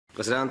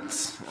Jeg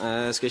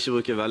skal ikke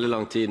bruke veldig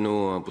lang tid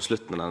nå på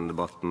slutten av denne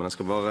debatten, men jeg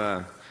skal bare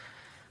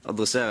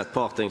adressere et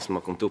par ting som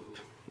har kommet opp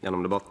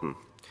gjennom debatten.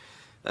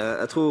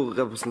 Jeg tror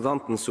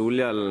representanten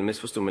Solhjell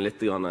misforstod meg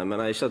litt. Jeg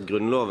mener ikke at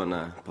Grunnloven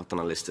er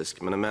paternalistisk,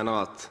 men jeg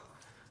mener at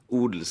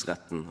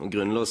odelsretten og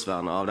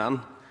grunnlovsvernet av den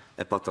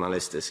er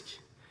paternalistisk.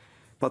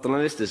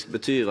 Paternalistisk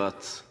betyr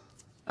at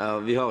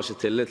vi har ikke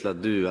tillit til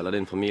at du eller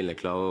din familie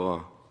klarer å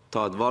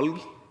ta et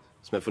valg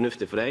som er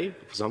fornuftig for deg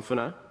og for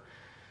samfunnet,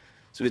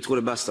 så vi tror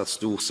det er best at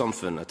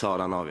storsamfunnet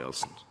tar den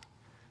avgjørelsen.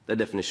 Det er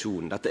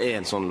definisjonen. Dette er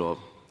en sånn lov.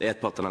 Det er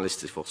et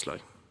paternalistisk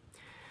forslag.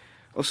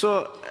 Og så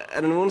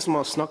er det noen som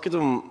har snakket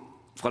om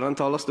fra den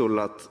talerstolen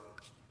at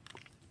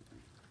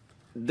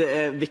det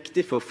er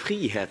viktig for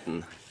friheten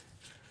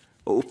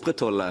å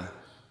opprettholde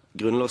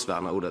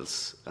grunnlovsvernet av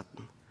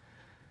odelsretten.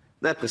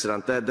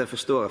 Det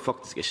forstår jeg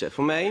faktisk ikke.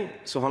 For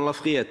meg så handler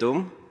frihet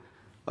om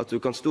at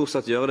du kan stort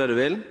sett gjøre det du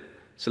vil,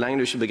 så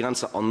lenge du ikke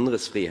begrenser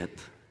andres frihet.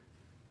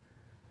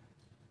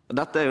 Og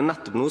dette er jo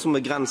nettopp noe som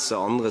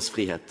begrenser andres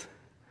frihet.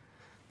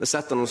 Det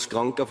setter noen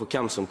skranker for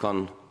hvem som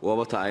kan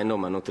overta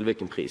eiendommen og til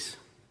hvilken pris.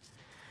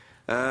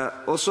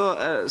 Og så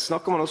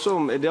snakker man også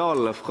om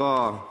idealene fra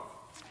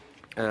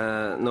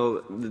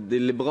når de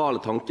liberale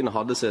tankene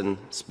hadde sin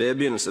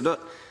spedbegynnelse. Da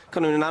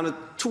kan du nevne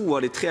 2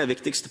 av de 3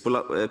 viktigste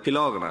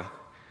pilarene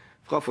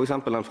fra for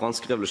eksempel den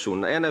franske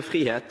revolusjonen. Det ene er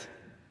frihet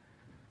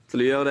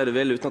til å gjøre det du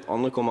vil uten at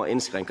andre kommer og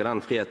innskrenker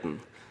den friheten.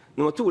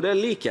 Nummer 2, det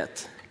er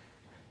likhet.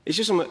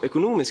 Ikke som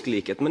økonomisk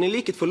likhet, men i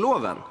likhet for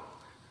loven.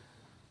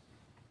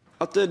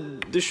 At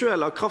du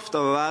selv har kraft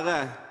av å være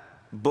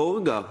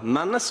borger,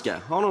 menneske,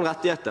 har noen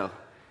rettigheter.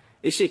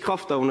 Ikke i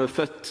kraft av om du er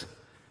født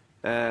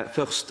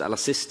først eller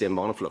sist i en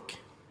barneflokk.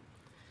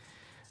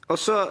 Og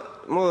så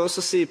må jeg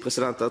også si,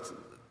 at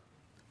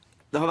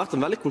det har vært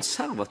en veldig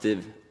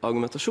konservativ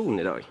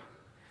argumentasjon i dag.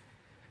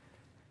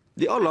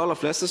 De aller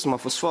fleste som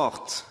har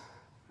forsvart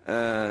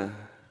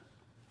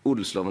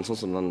odelsloven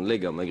sånn som den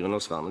ligger med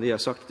grunnlovsvernet, de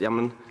har sagt, ja,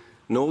 men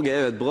Norge er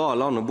jo et bra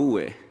land å bo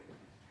i.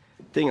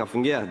 Ting har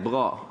fungert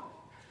bra.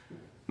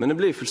 Men det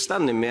blir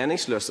fullstendig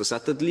meningsløst å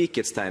sette et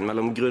likhetstegn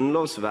mellom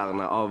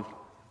grunnlovsvernet av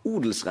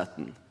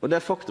odelsretten og det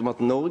faktum at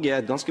Norge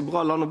er et ganske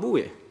bra land å bo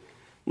i.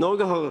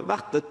 Norge har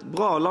vært et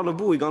bra land å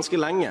bo i ganske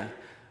lenge,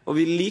 og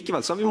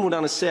likevel så har vi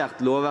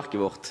modernisert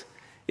lovverket vårt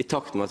i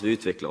takt med at vi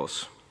utvikler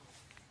oss.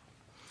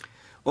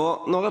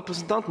 Og når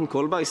representanten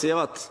Kolberg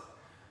sier at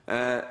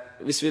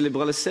hvis vi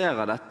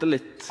liberaliserer dette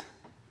litt,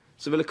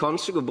 så vil det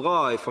kanskje gå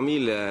bra i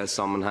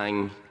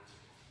familiesammenheng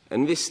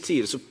en viss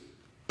tid, så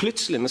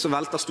plutselig, men så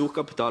velter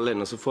storkapitalen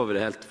inn, og så får vi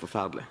det helt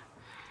forferdelig.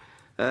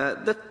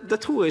 Det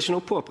tror jeg ikke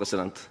noe på,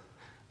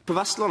 På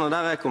Vestlandet,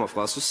 der jeg kommer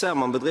fra, så ser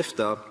man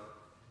bedrifter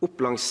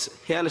opp langs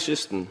hele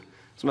kysten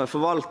som er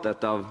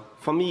forvaltet av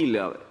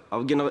familier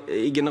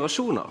i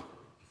generasjoner,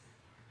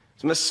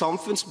 som er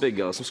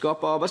samfunnsbyggere, som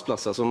skaper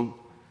arbeidsplasser,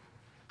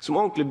 som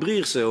ordentlig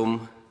bryr seg om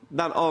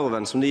den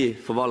arven som de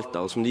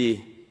forvalter, og som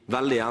de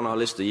veldig gjerne har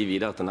lyst til å gi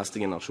videre til neste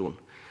generasjon.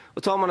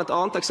 Og tar man et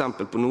annet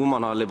eksempel på noe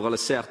man har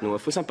liberalisert noe,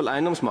 for eksempel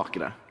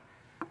eiendomsmarkedet,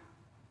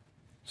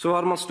 så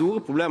hadde man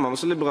store problemer, men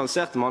så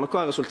liberaliserte man, og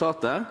hva er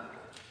resultatet?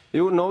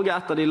 Jo, Norge er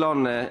et av de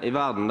landene i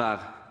verden der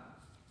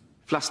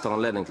flest har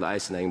anledning til å eie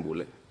sin egen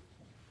bolig.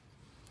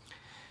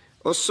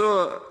 Og så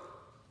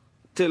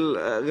til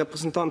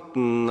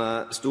representanten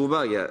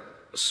Storberget,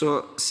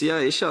 så sier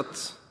jeg ikke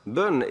at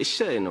bøndene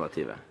ikke er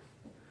innovative.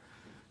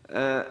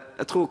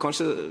 Jeg tror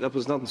kanskje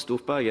representanten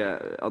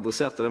Storberget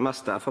adresserte det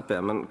mest til FrP,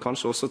 men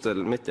kanskje også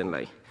til mitt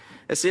innlegg.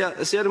 Jeg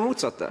sier det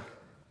motsatte.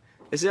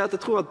 Jeg sier at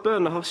jeg tror at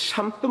bøndene har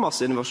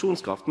kjempemasse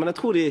innovasjonskraft, men jeg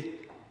tror de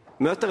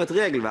møter et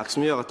regelverk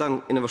som gjør at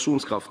den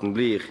innovasjonskraften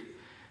blir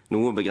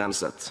noe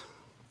begrenset.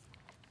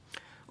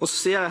 Og så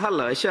sier jeg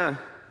heller ikke,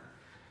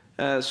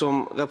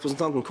 som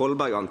representanten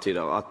Kolberg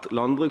antyder, at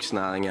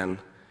landbruksnæringen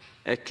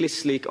er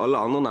kliss lik alle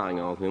andre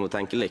næringer, og vi må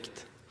tenke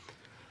likt.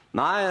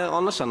 Nei, jeg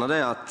anerkjenner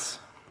det at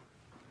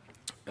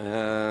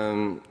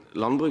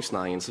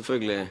landbruksnæringen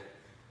selvfølgelig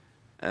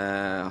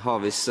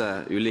har visse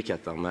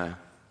ulikheter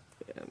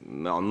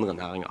med andre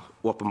næringer,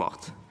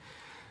 åpenbart.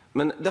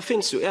 Men det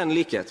finnes jo en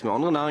likhet med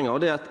andre næringer,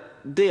 og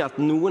det at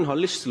noen har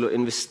lyst til å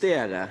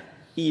investere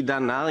i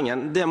den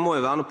næringen, det må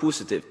jo være noe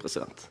positivt,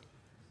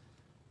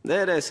 Det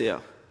er det jeg sier.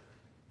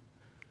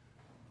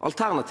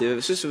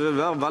 Alternativet synes jeg vil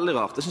være veldig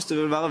rart. Jeg synes det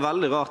vil være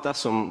veldig rart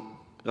dersom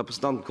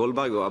representanten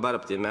Kolberg og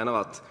Arbeiderpartiet mener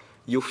at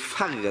jo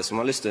færre som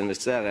har lyst til å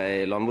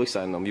investere i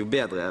landbrukseiendom, jo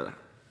bedre er det.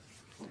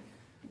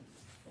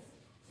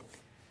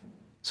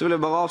 Så vil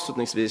jeg bare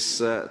avslutningsvis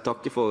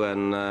takke for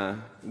en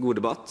god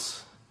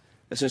debatt.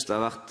 Jeg synes det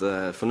har vært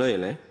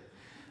fornøyelig.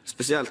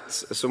 Spesielt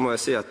så må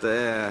jeg si at det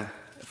er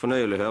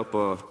fornøyelig å høre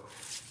på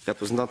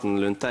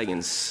representanten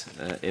Lundteigens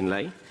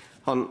innlegg.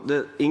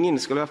 Ingen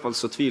skal i hvert fall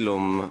så tvil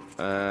om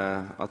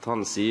at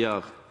han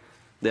sier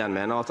det han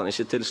mener, at han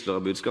ikke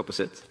tilslører budskapet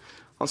sitt.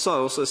 Han sa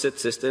også i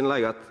sitt siste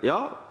innlegg at ja,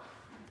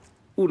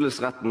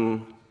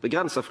 odelsretten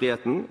begrenser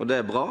friheten, og det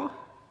er bra.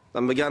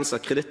 Den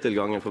begrenser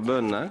kredittilgangen for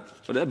bøndene,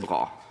 og det er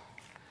bra.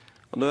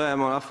 Og da er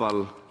man i hvert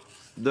fall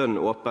dønn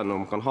åpen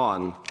om man kan ha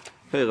en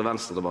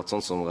Høyre-Venstre-debatt,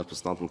 sånn som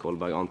representanten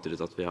Kolberg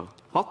antydet at vi har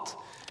hatt,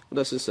 og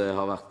det synes jeg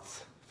har vært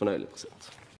fornøyelig.